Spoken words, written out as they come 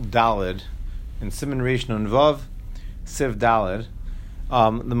Daled, in Siman Reish Nun Vav, Siv Daled,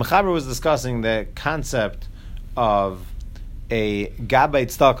 the Mechaber was discussing the concept of a Gabay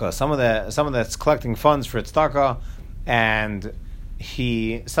Tzedakah, someone that's collecting funds for tzedakah, and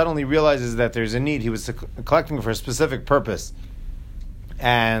he suddenly realizes that there's a need. He was collecting for a specific purpose,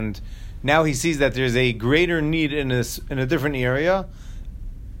 and now he sees that there's a greater need in a different area,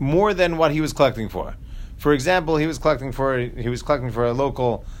 more than what he was collecting for. For example, he was collecting for a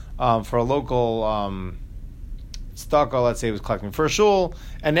local tzedakah. Let's say he was collecting for a shul,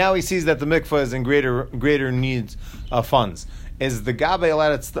 and now he sees that the mikvah is in greater needs of funds. Is the Gabay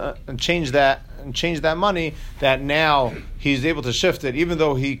allowed to change that money, that now he's able to shift it, even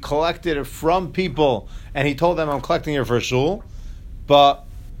though he collected it from people and he told them, I'm collecting it for a shul, but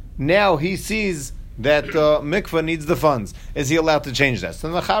now he sees that the mikvah needs the funds. Is he allowed to change that?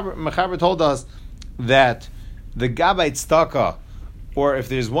 So the Mechaber told us that the Gabay tzedakah, or if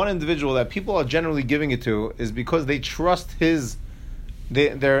there's one individual that people are generally giving it to, is because they trust his.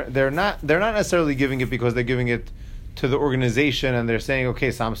 They're not necessarily giving it because they're giving it to the organization and they're saying, okay,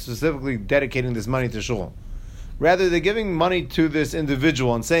 so I'm specifically dedicating this money to shul. Rather, they're giving money to this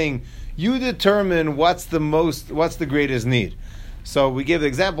individual and saying, you determine what's the greatest need. So we gave the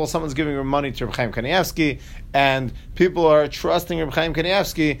example, someone's giving money to Reb Chaim Kanievsky, and people are trusting Reb Chaim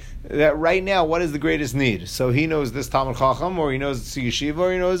Kanievsky that right now, what is the greatest need? So he knows this Talmud Chacham, or he knows it's a yeshiva,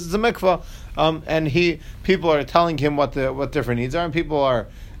 or he knows it's a mikvah, and people are telling him what different needs are, and people are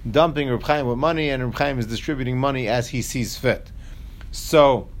dumping Reb Chaim with money, and Reb Chaim is distributing money as he sees fit.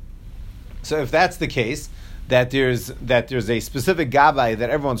 So if that's the case, that there's a specific Gabay that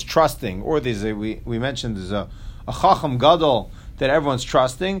everyone's trusting, or we mentioned there's a Chacham Gadol that everyone's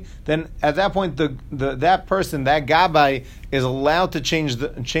trusting, then at that point that person, that Gabay, is allowed to change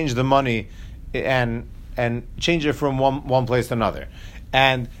the money and change it from one place to another.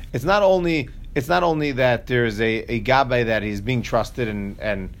 And it's not only that there's a Gabay that is being trusted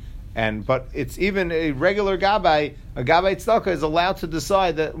but it's even a regular Gabay, a Gabay tzedakah is allowed to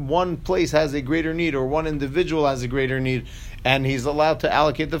decide that one place has a greater need or one individual has a greater need, and he's allowed to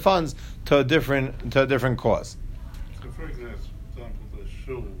allocate the funds to a different cause. So for example, the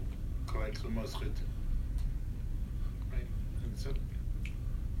shul collects a moschit, right? And so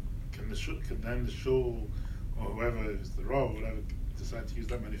can then the shul or whoever is the role, whatever, decide to use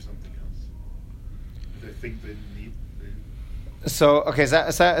that money for something else? If they think they need. So okay,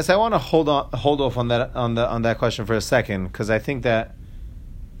 so I want to hold off on that question for a second, because I think that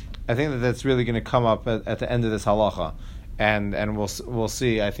that's really going to come up at the end of this halacha, and we'll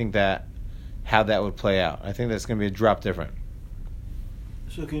see. I think that how that would play out. I think that's going to be a drop different.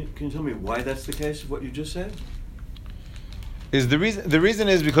 So can you tell me why that's the case? What you just said is the reason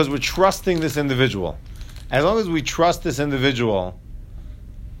is because we're trusting this individual. As long as we trust this individual,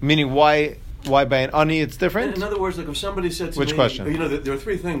 meaning why by an ani it's different? In other words, like if somebody said to me... Which question? There are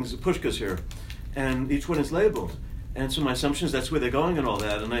three things, pushkas here, and each one is labeled. And so my assumption is that's where they're going and all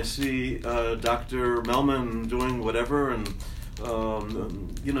that. And I see Dr. Melman doing whatever, and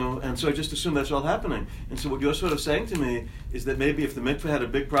and so I just assume that's all happening. And so what you're sort of saying to me is that maybe if the mikveh had a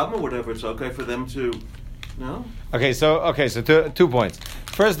big problem or whatever, it's okay for them to... No? Okay, so 2 points.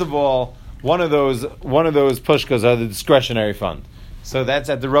 First of all, one of those pushkas are the discretionary fund. So that's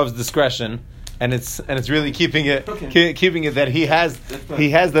at the Rav's discretion, and it's really keeping it that he has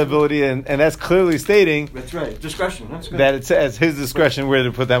the ability, and that's clearly stating that's right, discretion. That's good. That it's at his discretion where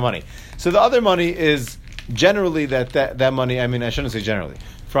to put that money. So the other money is generally that money. I mean, I shouldn't say generally.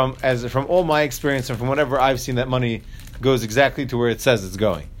 From all my experience and from whatever I've seen, that money goes exactly to where it says it's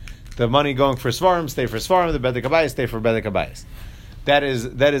going. The money going for Svarim stay for Svarim. The Bedek Habayis stay for Bedek Habayis. That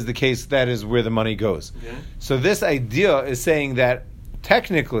is the case. That is where the money goes. Yeah. So this idea is saying that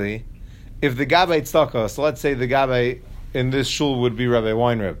technically, if the Gabay tzedakah, so let's say the Gabay in this shul would be Rabbi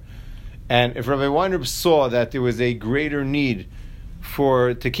Weinreb, and if Rabbi Weinreb saw that there was a greater need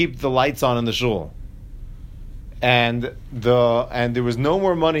to keep the lights on in the shul, and there was no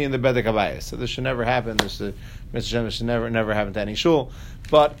more money in the Bedek Habayis, so this should never happen. This should never happen to any shul.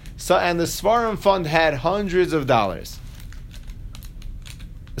 And the Svarim fund had hundreds of dollars.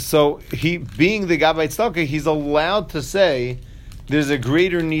 So he, being the Gabay tzedakah, he's allowed to say there's a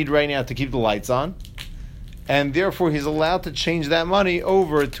greater need right now to keep the lights on, and therefore he's allowed to change that money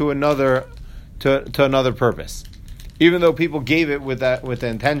over to another purpose. Even though people gave it with the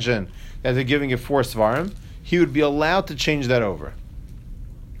intention that they're giving it for Svarim, he would be allowed to change that over.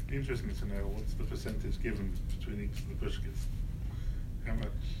 It'd be interesting to know what's the percentage given between each of the pushkas.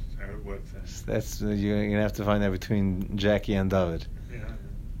 How it works out. That's you're going to have to find that between Jackie and David. Yeah.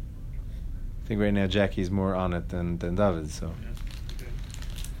 I think right now Jackie's more on it than David. So. Yeah. Okay.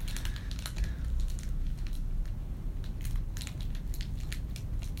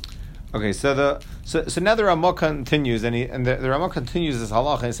 Okay, so now the Ramah continues, and the Ramah continues this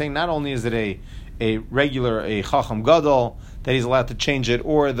halacha, and saying not only is it a regular chacham gadol that he's allowed to change it,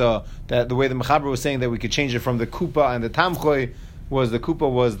 or the way the Mechaber was saying that we could change it from the kupa and the tamchoy, was the kupa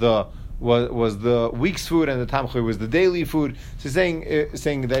was the week's food and the tamchoy was the daily food. So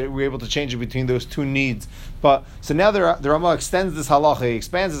saying that we're able to change it between those two needs. But so now the Ramah extends this halacha, he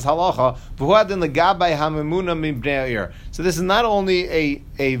expands this halacha. So this is not only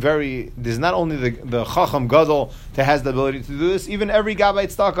there's not only the chacham gadol that has the ability to do this. Even every gabbai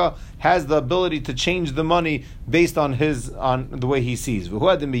tzedakah has the ability to change the money based on the way he sees. An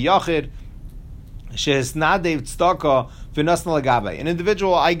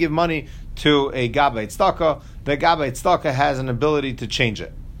individual, I give money to a gabbai tzedakah. The gabbai tzedakah has an ability to change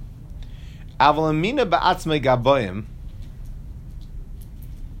it.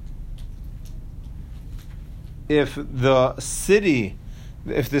 If the city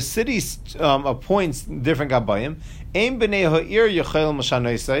appoints different gabbayim, ein b'nei ha'ir yachel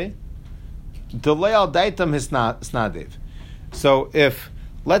mashanaisei, delay al daitam hisnadev. So if,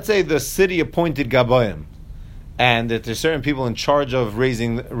 let's say, the city appointed gabbayim, and that there's certain people in charge of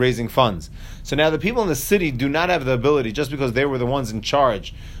raising funds. So now the people in the city do not have the ability, just because they were the ones in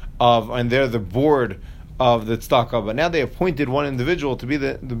charge of, and they're the board of the tzedakah, but now they appointed one individual to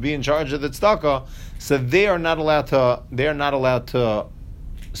be in charge of the tzedakah, so they are not allowed to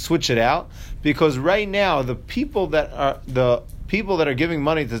switch it out, because right now the people that are giving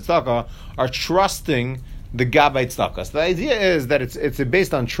money to tzedakah are trusting the gabbai tzedakah. So the idea is that it's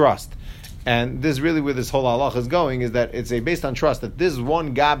based on trust. And this is really where this whole halacha is going, is that it's based on trust, that this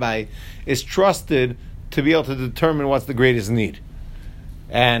one gabbai is trusted to be able to determine what's the greatest need.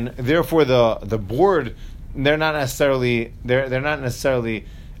 And therefore the board, they're not necessarily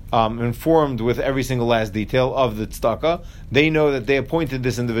informed with every single last detail of the tzedakah. They know that they appointed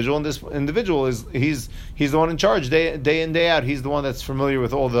this individual, and this individual he's the one in charge day in, day out. He's the one that's familiar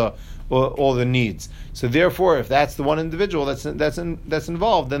with all the needs. So therefore, if that's the one individual that's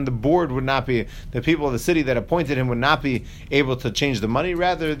involved, then the board would not be, the people of the city that appointed him would not be able to change the money.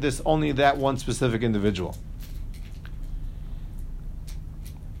 Rather, only that one specific individual.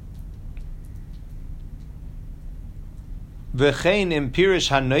 V'chein impirish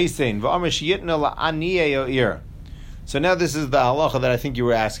hanoisein v'amr sheyitna la'aniyei o'ir. So now this is the halacha that I think you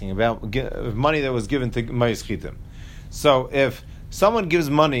were asking about, money that was given to Ma'is Chitim. So if someone gives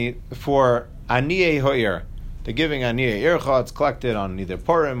money for aniyei ha'ir, they're giving aniyei ircha, it's collected on either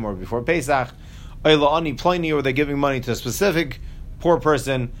Purim or before Pesach, or they're giving money to a specific poor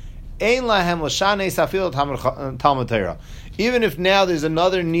person, ein lahem l'shanei safil Talmud Torah. Even if now there's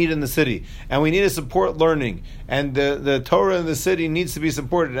another need in the city, and we need to support learning, and the Torah in the city needs to be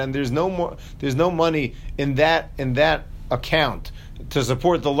supported, and there's no money in that account to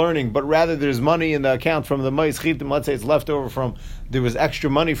support the learning, but rather there's money in the account from the Ma'is Chitim, let's say it's left over from, there was extra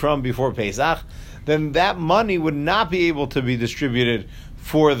money from before Pesach, then that money would not be able to be distributed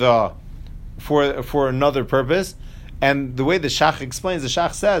for another purpose. And the way the Shach explains, the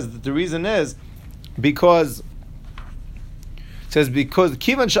Shach says that the reason is because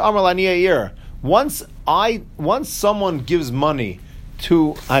kivan she'amar l'aniyei, once someone gives money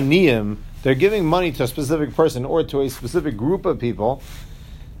to aniyim, they're giving money to a specific person or to a specific group of people,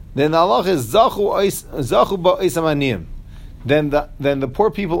 then the halach is zachu ba'isam aniyim. Then the poor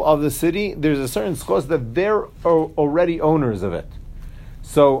people of the city, there's a certain schos that they're already owners of it.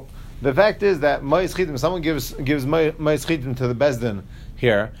 So the fact is that Ma'is Chitim, someone gives Ma'is Chitim to the Bezdin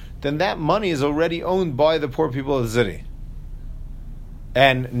here, then that money is already owned by the poor people of the city.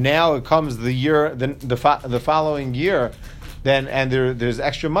 And now it comes the year, the following year, there's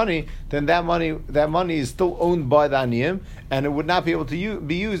extra money, then that money is still owned by the aniyim, and it would not be able to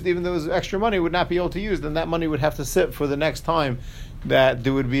be used, even though it was extra money, it would not be able to use. Then that money would have to sit for the next time that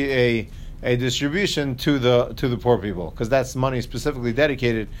there would be a distribution to the poor people, because that's money specifically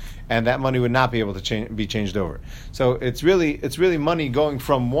dedicated, and that money would not be able to be changed over. So it's really money going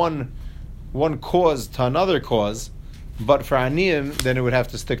from one cause to another cause. But for aniyim, then it would have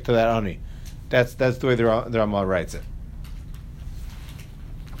to stick to that ani. That's the way the Ramah writes it.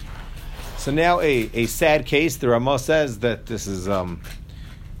 So now a sad case. The Ramah says that this is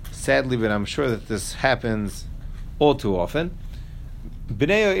sadly, but I'm sure that this happens all too often.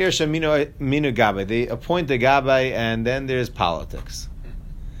 B'nei irsha minu gabbai. They appoint a gabbai, and then there's politics.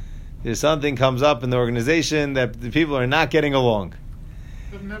 There's something comes up in the organization that the people are not getting along.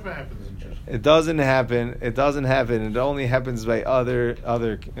 It never happens in church. It doesn't happen. It only happens by other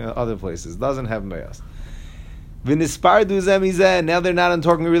places. It doesn't happen by us. Now they're not in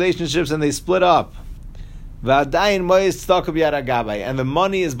talking relationships, and they split up. V'adayin mois tzedakah b'yad hagabai, and the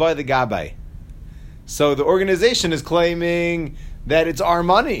money is by the gabai. So the organization is claiming that it's our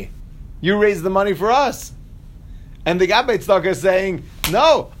money. You raised the money for us. And the gabai tzedakah is saying,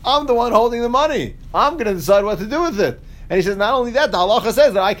 no, I'm the one holding the money. I'm going to decide what to do with it. And he says, not only that, the halacha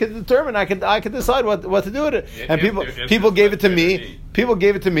says that I can determine, I can decide what to do with it. And people gave it to me. People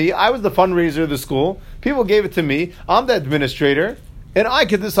gave it to me. I was the fundraiser of the school. People gave it to me. I'm the administrator, and I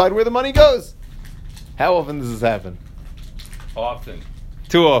can decide where the money goes. How often does this happen? Often.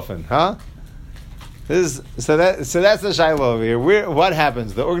 Too often, huh? So that's the shiloh over here. What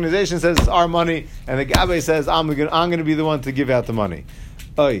happens? The organization says it's our money, and the gabai says I'm going to be the one to give out the money.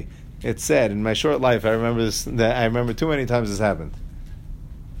 Oy. It's sad. In my short life, I remember this. I remember too many times this happened.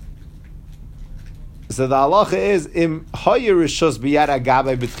 So the halacha is im hayirishos biyad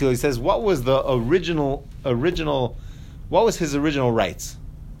hagabai b'tchil. He says, what was the original? What was his original rights?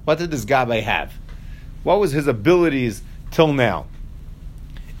 What did this gabai have? What was his abilities till now?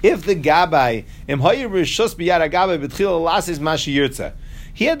 If the gabai im hayirishos biyad hagabai b'tchil lasis mashi yirtza,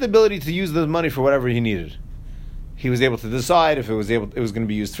 he had the ability to use the money for whatever he needed. He was able to decide if it was going to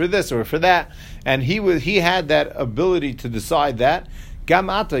be used for this or for that, and he had that ability to decide that.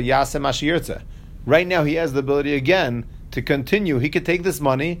 Gamata yasem ashiyirtza. Right now, he has the ability again to continue. He could take this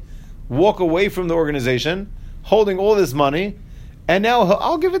money, walk away from the organization, holding all this money, and now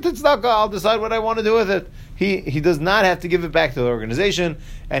I'll give it to tzedakah. I'll decide what I want to do with it. He does not have to give it back to the organization,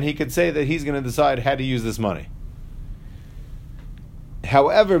 and he could say that he's going to decide how to use this money.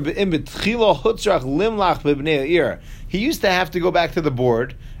 However, he used to have to go back to the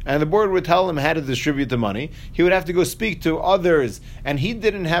board, and the board would tell him how to distribute the money. He would have to go speak to others, and he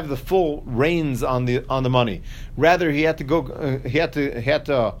didn't have the full reins on the money. Rather, he had to go. He had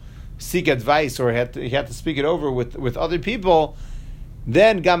to seek advice, or he had to speak it over with other people.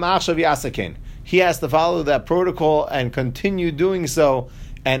 Then gam achshav yasaken. He has to follow that protocol and continue doing so,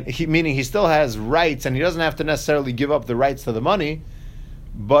 and meaning he still has rights, and he doesn't have to necessarily give up the rights to the money.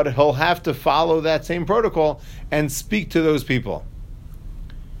 But he'll have to follow that same protocol and speak to those people.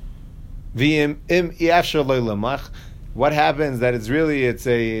 What happens that it's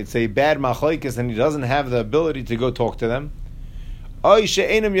a bad machlokes and he doesn't have the ability to go talk to them, or they're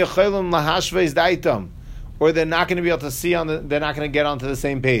not going to be able to see they're not going to get onto the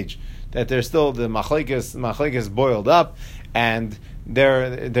same page. That they're still the machlokes boiled up, and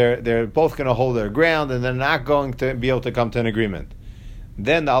they're both going to hold their ground, and they're not going to be able to come to an agreement.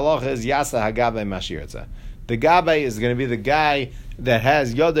 Then the halacha is yasa hagabai mashirtza. The gabai is going to be the guy that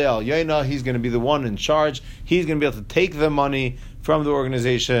has yodei al yoina. He's going to be the one in charge. He's going to be able to take the money from the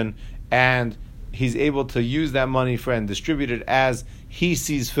organization, and he's able to use that money and distribute it as he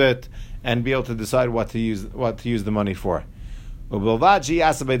sees fit, and be able to decide what to use the money for. He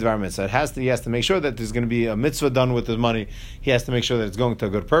has to make sure that there's going to be a mitzvah done with the money. He has to make sure that it's going to a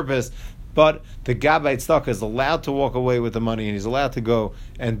good purpose. But the gabai tzedakah is allowed to walk away with the money, and he's allowed to go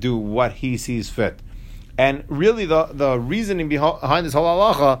and do what he sees fit. And really, the reasoning behind this whole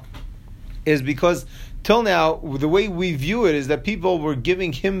halacha is because till now, the way we view it is that people were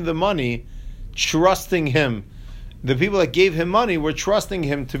giving him the money, trusting him. The people that gave him money were trusting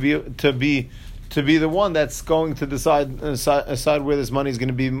him to be the one that's going to decide where this money is going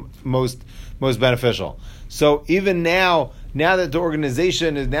to be most beneficial. So even now that the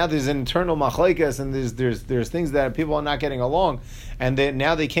organization is, now there's an internal machlokes, and there's things that people are not getting along, and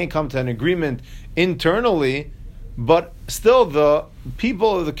now they can't come to an agreement internally, but still the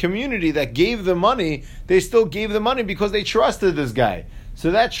people of the community that gave the money, they still gave the money because they trusted this guy. So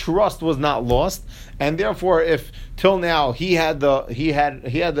that trust was not lost, and therefore, if till now he had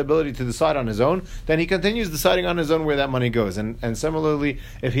the ability to decide on his own, then he continues deciding on his own where that money goes. And similarly,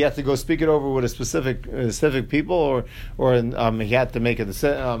 if he had to go speak it over with a specific people, or he had to make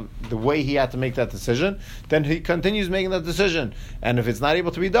the way he had to make that decision, then he continues making that decision. And if it's not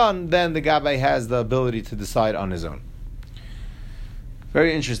able to be done, then the gabai has the ability to decide on his own.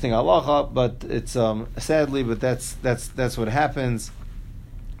 Very interesting halacha, but it's sadly, but that's what happens.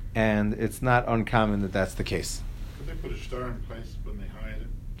 And it's not uncommon that that's the case. Could they put a star in place when they hired it?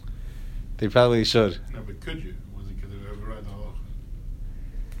 They probably should. No, but could you? Could they override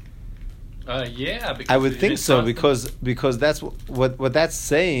the law? Yeah, because I would think so, because that's what that's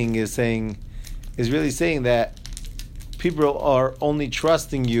saying is really saying that people are only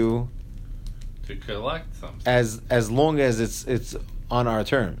trusting you to collect something as long as it's on our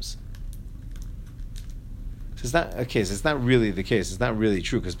terms. It's not a case. It's not really the case. It's not really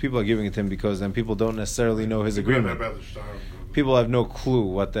true, because people are giving it to him because then people don't necessarily know his agreement. About the star, people have no clue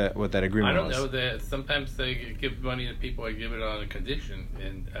what that agreement I don't was. know that sometimes they give money to people. I give it on a condition,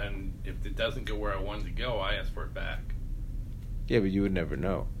 and if it doesn't go where I wanted to go, I ask for it back. Yeah, but you would never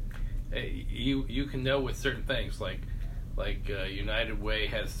know. You can know with certain things like United Way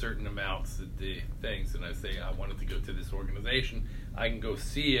has certain amounts of the things, and I say I want it to go to this organization. I can go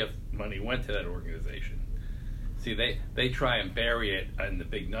see if money went to that organization. See, they try and bury it in the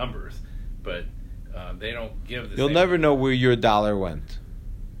big numbers, but they don't give the. You'll same never know where your dollar went.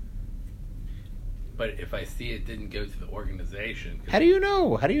 But if I see it didn't go to the organization, How do you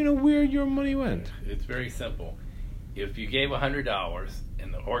know? How do you know where your money went? It's very simple. If you gave $100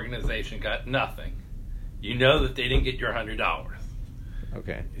 and the organization got nothing, you know that they didn't get your $100.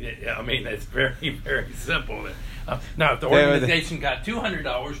 Okay. I mean, it's very, very simple. Now, if the organization got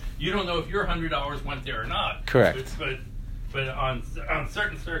 $200, you don't know if your $100 went there or not. Correct. But on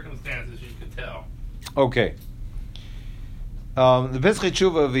certain circumstances, you can tell. Okay. The Pesach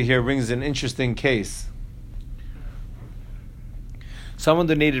Tshuva over here brings an interesting case. Someone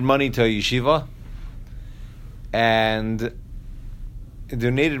donated money to a yeshiva, and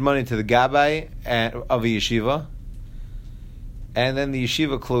donated money to the gabbai of a yeshiva, and then the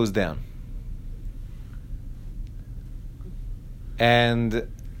yeshiva closed down. And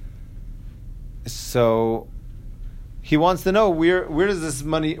so he wants to know where does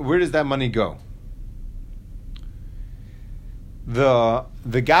that money go? The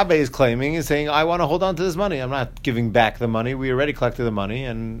gabbai is claiming, is saying, I want to hold on to this money. I'm not giving back the money. We already collected the money,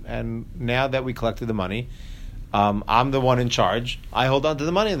 and now that we collected the money, I'm the one in charge. I hold on to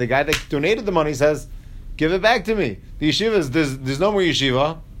the money. And the guy that donated the money says, give it back to me. The yeshiva there's no more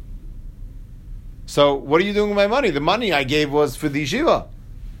yeshiva. So what are you doing with my money? The money I gave was for the yeshiva.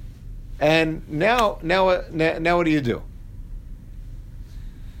 And now what do you do?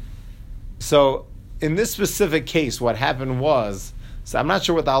 So in this specific case, what happened was, so I'm not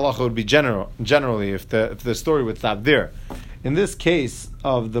sure what the halacha would be generally if the story would stop there. In this case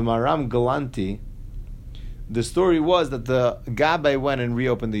of the Maram Galanti, the story was that the gabbai went and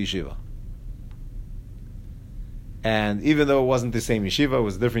reopened the yeshiva. And even though it wasn't the same yeshiva, it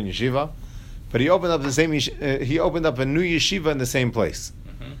was a different yeshiva, but he opened up he opened up a new yeshiva in the same place.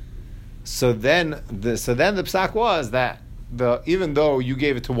 Mm-hmm. So then the psak was that even though you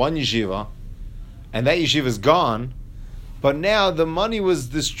gave it to one yeshiva, and that yeshiva is gone, but now the money was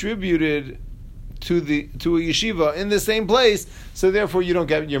distributed to a yeshiva in the same place, so therefore you don't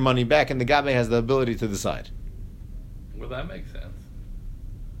get your money back, and the gabbai has the ability to decide. Well, that makes sense.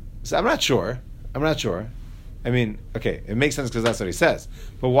 So I'm not sure. I mean, okay, it makes sense because that's what he says.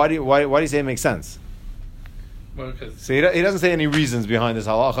 But why do you say it makes sense? Well, because So he doesn't say any reasons behind this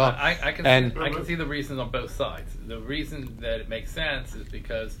halacha. I can see the reasons on both sides. The reason that it makes sense is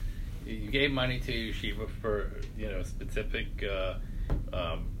because you gave money to yeshiva for a specific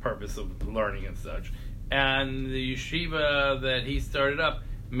purpose of learning and such, and the yeshiva that he started up,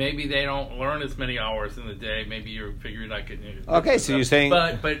 maybe they don't learn as many hours in the day. Maybe you're figuring not getting. Okay, so you're saying,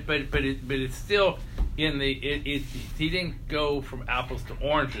 but it's still in the he didn't go from apples to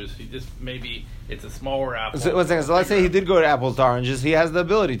oranges. He just maybe it's a smaller apple. So, one second. So let's say he did go to apples to oranges. He has the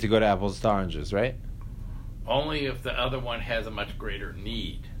ability to go to apples to oranges, right? Only if the other one has a much greater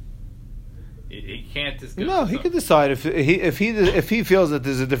need. He can't just go. No, he could decide if he feels that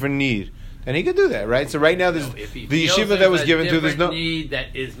there's a different need, then he could do that, right? So right now, there's the yeshiva that was given to. There's no need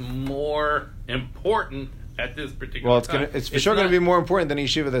that is more important at this particular. Well, time. it's for sure going to be more important than a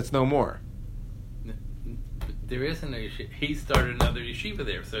yeshiva that's no more. There isn't a yeshiva. He started another yeshiva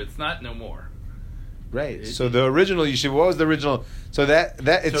there, so it's not no more. Right. So the original yeshiva, what was the original? So that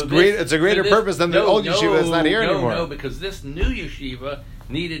it's So great. this- It's a greater so this- purpose than the old yeshiva that's not here anymore. No, because this new yeshiva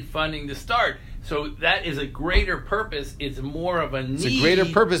needed funding to start. So that is a greater purpose. It's more of a need. It's a greater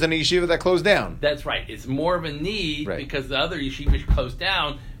purpose than a yeshiva that closed down. That's right. It's more of a need Right. because the other yeshiva closed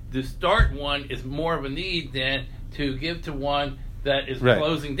down. To start one is more of a need than to give to one that is Right.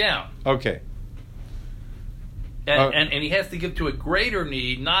 closing down. Okay. And he has to give to a greater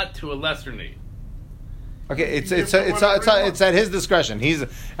need, not to a lesser need. Okay, it's at his discretion.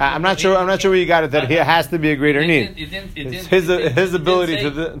 I'm not sure where you got it that he has to be a greater need. It's his ability to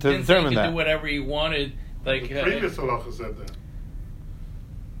determine He that. could do whatever he wanted. Like The previous halacha said that.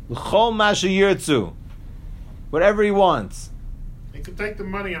 L'chol masha yirtzu, whatever he wants. He could take the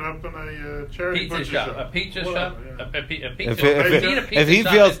money and open a charity pizza butcher shop, a pizza shop, Whatever, a pizza. If We need a pizza he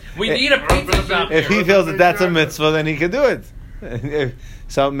shop. feels- We need a pizza shop. If he here. feels that that's a mitzvah, then he can do it.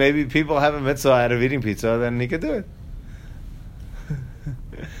 So maybe people have a mitzvah out of eating pizza, then he could do it.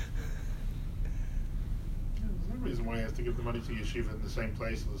 There's no reason why he has to give the money to yeshiva in the same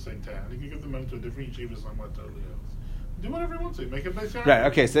place or the same town. He could give the money to a different yeshiva somewhere totally else. Do whatever he wants to. Make it nice. Right.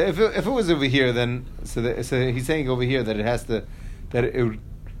 Okay. So if it was over here, then so he's saying over here that it has to that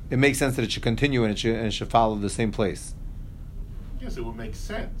it makes sense that it should continue and it should follow the same place. Yes, it would make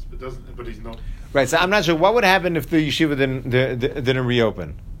sense, but doesn't. But he's not. Right. So I'm not sure what would happen if the yeshiva didn't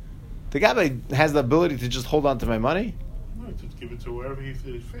reopen. The guy has the ability to just hold on to my money. No, to give it to wherever he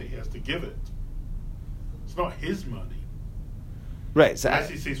feels fit. He has to give it. It's not his money. Right. So Unless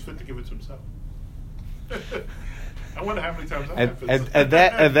he sees fit to give it to himself. I wonder how many times that happens. at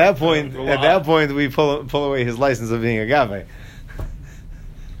that point we pull away his license of being a gabbai.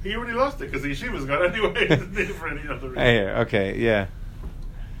 He already lost it because the yeshiva's got it anyway. He doesn't need it for any other reason. Okay, yeah.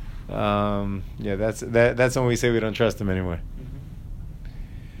 That's when we say we don't trust him anymore.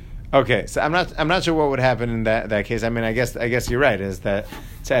 Okay, so I'm not sure what would happen in that case. I mean, I guess you're right. Is that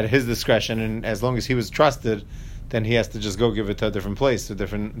it's at his discretion, and as long as he was trusted, then he has to just go give it to a different place, to a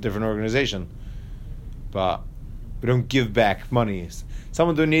different organization. But we don't give back money.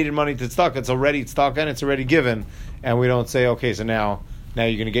 Someone who needed money to stock, it's already stock and it's already given, and we don't say, okay, so now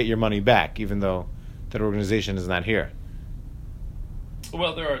you're going to get your money back, even though that organization is not here.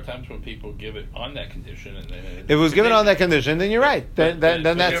 Well, there are times when people give it on that condition, and then if it was given on that condition, then you're right. Then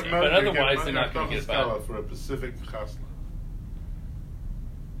that's. But otherwise, they're not going to get back. For a specific chasna.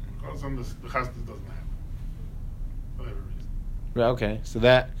 Because on the chasna doesn't happen. For whatever reason. Okay, so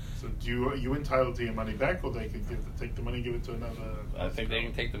that. So are you entitled to your money back, or they can take the money and give it to another? I think they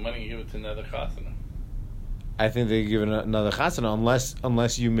can take the money and give it to another chasana. I think they give it another chasana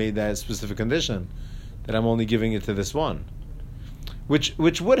unless you made that specific condition that I'm only giving it to this one. Which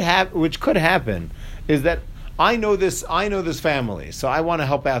could happen is that I know this family, so I want to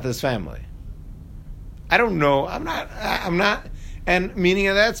help out this family. I don't know. I'm not, and meaning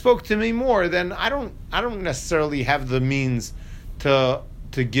that spoke to me more than I don't necessarily have the means to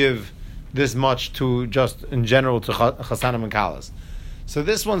give this much to just in general to Chasanim and Kalas. So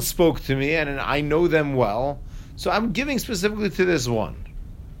this one spoke to me, and I know them well, so I'm giving specifically to this one.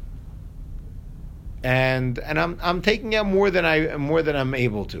 And I'm taking out more than I'm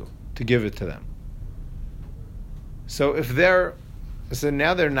able to give it to them. So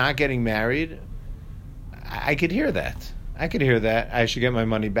now they're not getting married, I could hear that. I should get my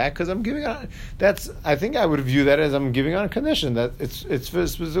money back because I'm giving on. I think I would view that as I'm giving on a condition that it's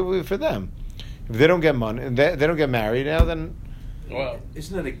specifically for them. If they don't get money, they don't get married now, then. Well,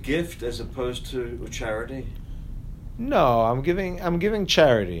 isn't it a gift as opposed to a charity? No, I'm giving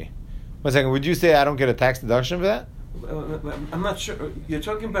charity. 1 second, would you say I don't get a tax deduction for that? I'm not sure. You're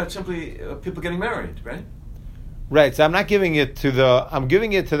talking about simply people getting married, right? Right. So I'm not giving it I'm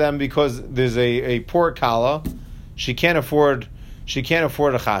giving it to them because there's a poor kala. She can't afford a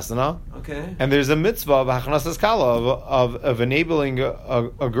chasana. Okay. And there's a mitzvah of hachnasas kala of enabling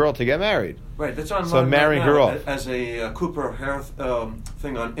a girl to get married. Right. That's on. So marrying her off as a Cooper hair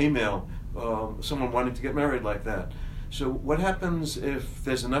thing on email. Someone wanting to get married like that. So what happens if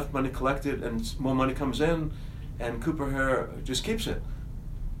there's enough money collected and more money comes in, and Cooper Hair just keeps it?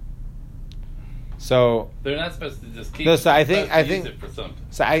 So they're not supposed to just keep. No, so I think use it for something.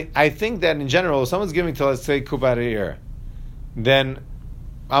 So I think that in general, if someone's giving to, let's say, Cooper Hair, then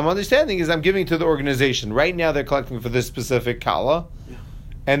I'm understanding is I'm giving to the organization. Right now they're collecting for this specific kala,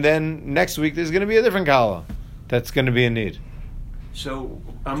 and then next week there's going to be a different kala that's going to be in need. So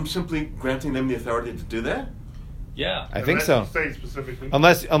I'm simply granting them the authority to do that? Yeah, I think so. Say specifically.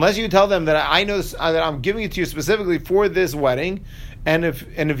 Unless you tell them that I know that I'm giving it to you specifically for this wedding, and if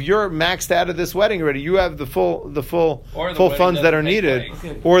you're maxed out of this wedding already, you have the full funds that are needed,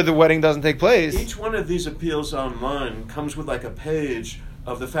 or the wedding doesn't take place. Each one of these appeals online comes with like a page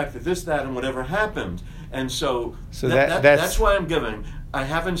of the fact that this, that, and whatever happened, and so that's why I'm giving. I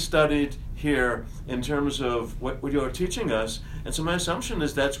haven't studied here in terms of what you're teaching us, and so my assumption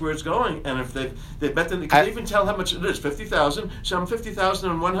is that's where it's going. And if they bet that they can even tell how much it is, 50,000. So I'm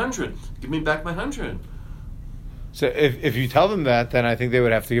 50,000 and 100. Give me back my 100. So if you tell them that, then I think they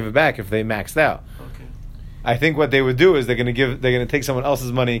would have to give it back if they maxed out. Okay. I think what they would do is they're going to take someone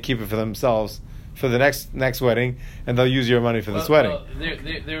else's money and keep it for themselves for the next wedding, and they'll use your money for this wedding. Well,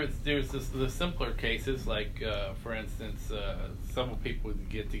 there's the simpler cases, like for instance, several people would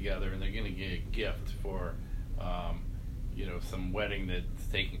get together and they're going to get a gift for, some wedding that's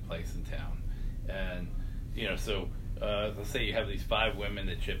taking place in town, and so let's say you have these 5 women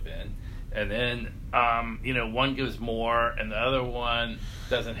that chip in, and then one gives more and the other one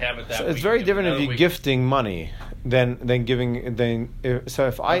doesn't have it that. So it's very different if you're gifting money than giving. So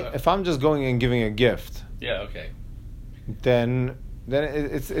if I'm just going and giving a gift, yeah, okay, then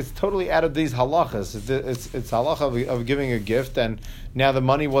it's totally out of these halachas. It's halacha of giving a gift, and now the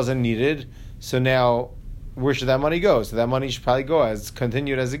money wasn't needed, so now where should that money go? So that money should probably go as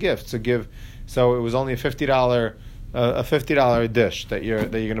continued as a gift. So it was only a $50 dish that you're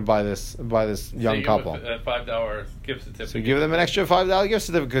going to buy this young couple. A $5 gift certificate. So give them an extra $5 gift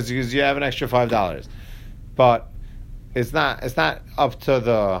certificate because you have an extra $5. But it's not up to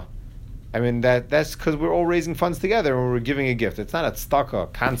the. I mean that's because we're all raising funds together when we're giving a gift. It's not a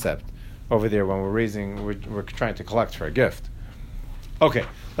tzedakah concept over there when we're trying to collect for a gift. Okay,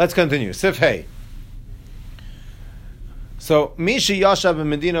 let's continue. Sif Hey. So Mishi Yashav in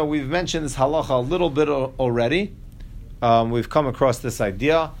Medina, we've mentioned this halacha a little bit already. We've come across this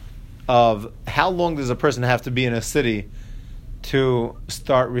idea of how long does a person have to be in a city to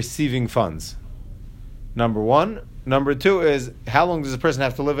start receiving funds? Number one. Number two is how long does a person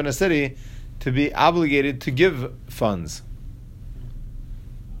have to live in a city to be obligated to give funds?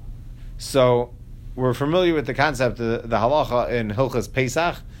 So we're familiar with the concept, the halacha in Hilchas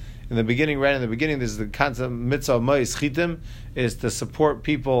Pesach. Right in the beginning, this is the concept mitzvah mois chitim, is to support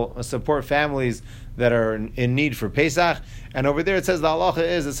people, support families that are in need for Pesach. And over there it says the halacha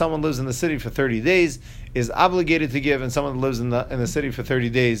is that someone lives in the city for 30 days is obligated to give, and someone that lives in the city for 30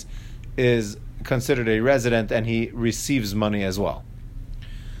 days is considered a resident and he receives money as well.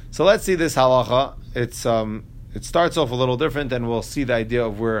 So let's see this halacha. It starts off a little different, and we'll see the idea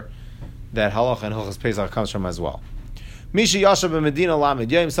of where that halacha and Hilchas Pesach comes from as well. Mishi Yashav in Medina Lamed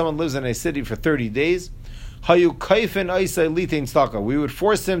Yom, someone lives in a city for 30 days. Hayu kaifin aisai litain tzedakah. We would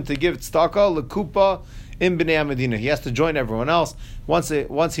force him to give tzedakah lekupa in Bnei Medina. He has to join everyone else. Once he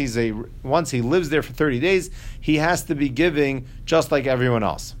lives there for 30 days, he has to be giving just like everyone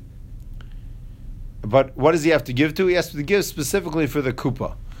else. But what does he have to give to? He has to give specifically for the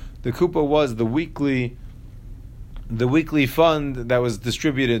kupa. The kupa was the weekly fund that was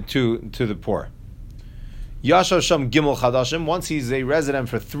distributed to the poor. Yashav Sham Gimel Chadashim. Once he's a resident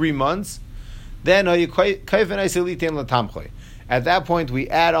for 3 months, then at that point we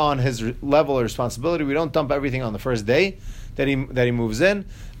add on his level of responsibility. We don't dump everything on the first day that he moves in.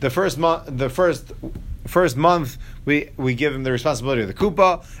 The first month we give him the responsibility of the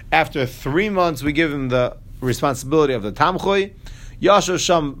kupa. After 3 months we give him the responsibility of the tamchui. Yashav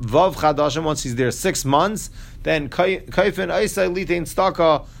Sham Vav Chadashim. Once he's there 6 months, then Kaifin Aisai Litain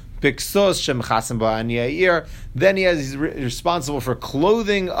Staka. Then he's responsible for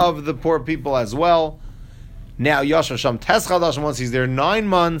clothing of the poor people as well. Now Yashav Sham Tes Chadashim, once he's there 9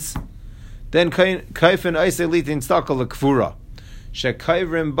 months, then Kaifin Aisei Litin Stakal Lekfura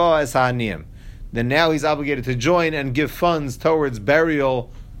Shekaivrim Ba Es Ha'aniyim. Then now he's obligated to join and give funds towards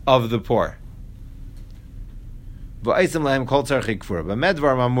burial of the poor. What's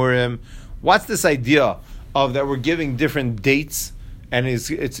this idea of that we're giving different dates? And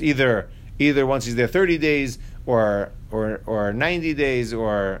it's either once he's there 30 days or 90 days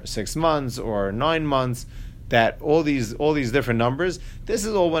or 6 months or 9 months, that all these different numbers. This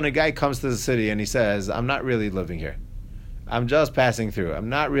is all when a guy comes to the city and he says, I'm not really living here. I'm just passing through. I'm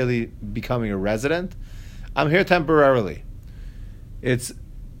not really becoming a resident. I'm here temporarily. It's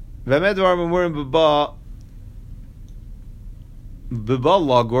V'medvar Mamurim B'ba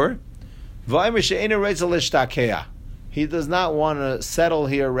Lagor V'aymer She'ena Reitzel L'shtakeya. He does not want to settle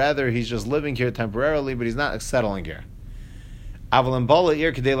here. Rather, he's just living here temporarily, but he's not settling here. A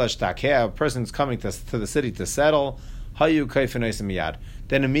person's coming to the city to settle.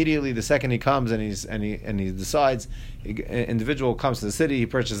 Then immediately, the second he comes and he decides, individual comes to the city, he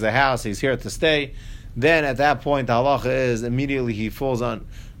purchases a house, he's here to stay. Then at that point, the halacha is immediately he falls on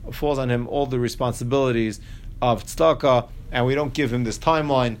him all the responsibilities of tzedakah, and we don't give him this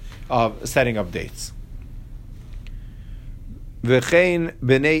timeline of setting up dates. And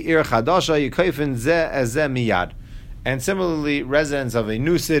similarly, residents of a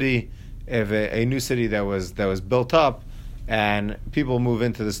new city, if a new city that was built up, and people move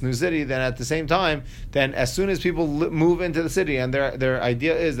into this new city, then at the same time, then as soon as people move into the city, and their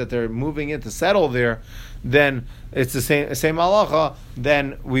idea is that they're moving in to settle there, then it's the same halacha.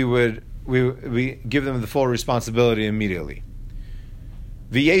 Then we give them the full responsibility immediately.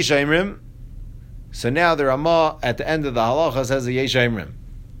 V'yesh Imrim. So now the Ramah at the end of the halacha says a Yesh Imrim.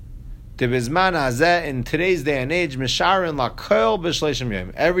 Tibizman hazeh, in today's day and age, misharin lakol b'shleishim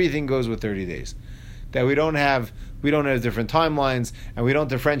yom. Everything goes with 30 days. That we don't have different timelines, and we don't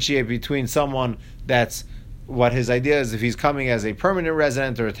differentiate between someone that's what his idea is, if he's coming as a permanent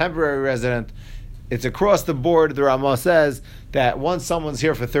resident or a temporary resident. It's across the board. The Ramah says that once someone's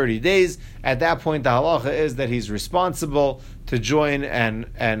here for 30 days, at that point the halacha is that he's responsible to join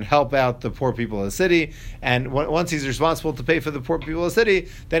and help out the poor people of the city. And once he's responsible to pay for the poor people of the city,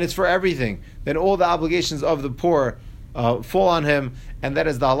 then it's for everything. Then all the obligations of the poor fall on him, and that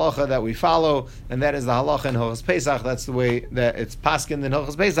is the halacha that we follow, and that is the halacha in Hilchos Pesach. That's the way that it's paskin in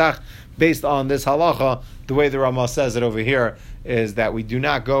Hilchos Pesach, based on this halacha. The way the Ramah says it over here is that we do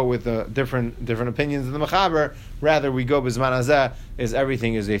not go with the different opinions of the Mechaber. Rather, we go b'zman hazeh, is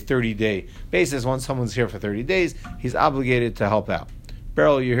everything is a 30-day basis. Once someone's here for 30 days, he's obligated to help out.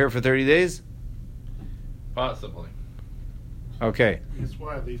 Beryl, you're here for 30 days? Possibly. Okay. That's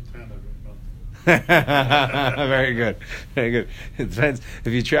why I leave 10 every month. Very good. Very good. It depends.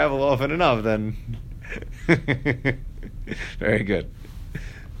 If you travel often enough, then... Very good.